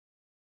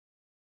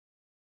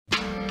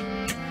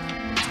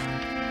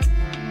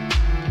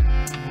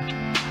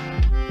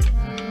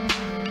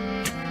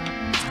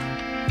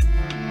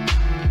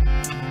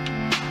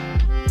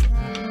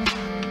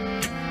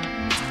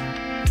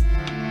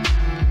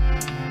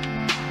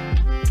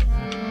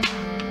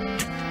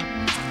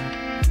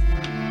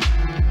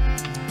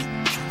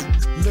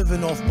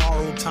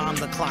no time,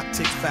 the clock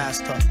tick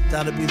faster.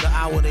 That'll be the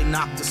hour they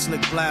knock the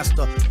slick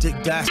blaster.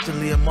 Dick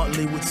Dastardly and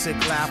Muttley with sick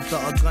laughter.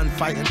 A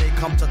gunfight and they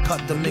come to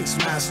cut the mix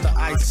master.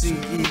 ICE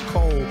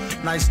Cole,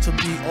 nice to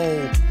be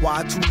old.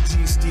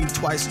 Y2G Steve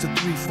twice to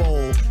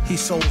threefold. He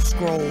sold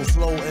scrolls,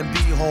 low and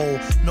behold.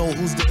 Know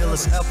who's the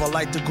illest ever,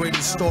 like the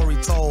greatest story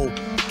told.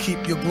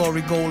 Keep your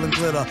glory gold and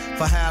glitter.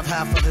 For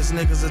half of his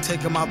niggas to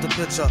take him out the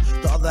picture.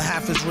 The other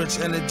half is rich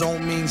and it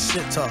don't mean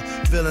shit to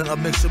villain. A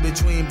mixture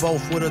between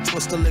both with a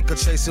twist of liquor.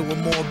 Chasing with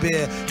more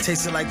beer.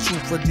 Tasting like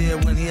truth for dear.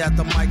 When he at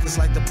the mic, it's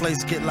like the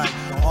place get like,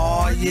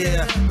 oh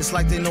yeah. It's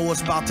like they know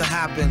what's about to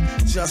happen.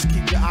 Just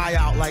keep your eye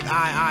out like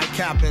I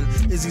capping.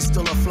 Is he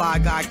still a fly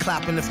guy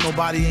clapping if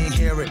nobody ain't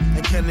hear it?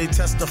 And can they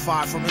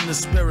testify from in the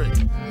spirit?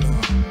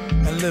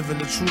 And living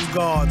the true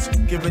gods,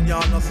 giving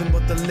y'all nothing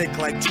but the lick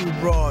like two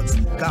broads.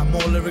 Got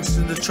more lyrics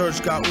than the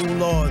church got ooh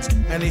lords.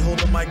 And they hold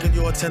the mic in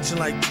your attention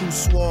like two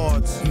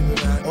swords. Either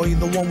that, or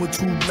either one with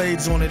two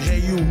blades on it. Hey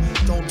you,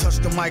 don't touch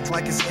the mic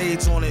like it's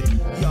AIDS on it.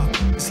 Yeah,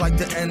 it's like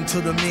the end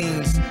to the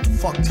means.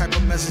 Fuck type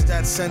of message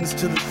that sends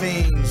to the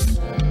fiends.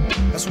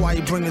 That's why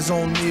he bring his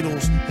own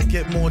needles and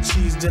get more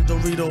cheese than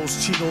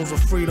Doritos, Cheetos or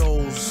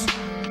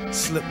Fritos.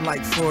 Slip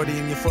like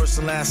Freudian, your first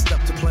and last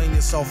step to playing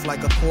yourself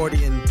like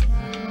accordion.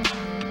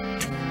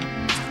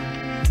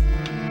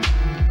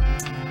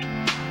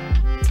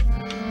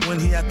 When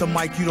he at the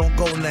mic, you don't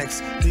go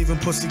next. Leaving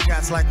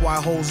pussycats like why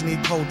hoes need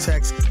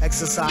Kotex.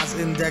 Exercise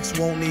index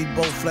won't need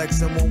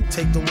Bowflex and won't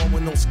take the one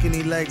with no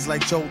skinny legs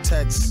like Joe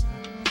Tex.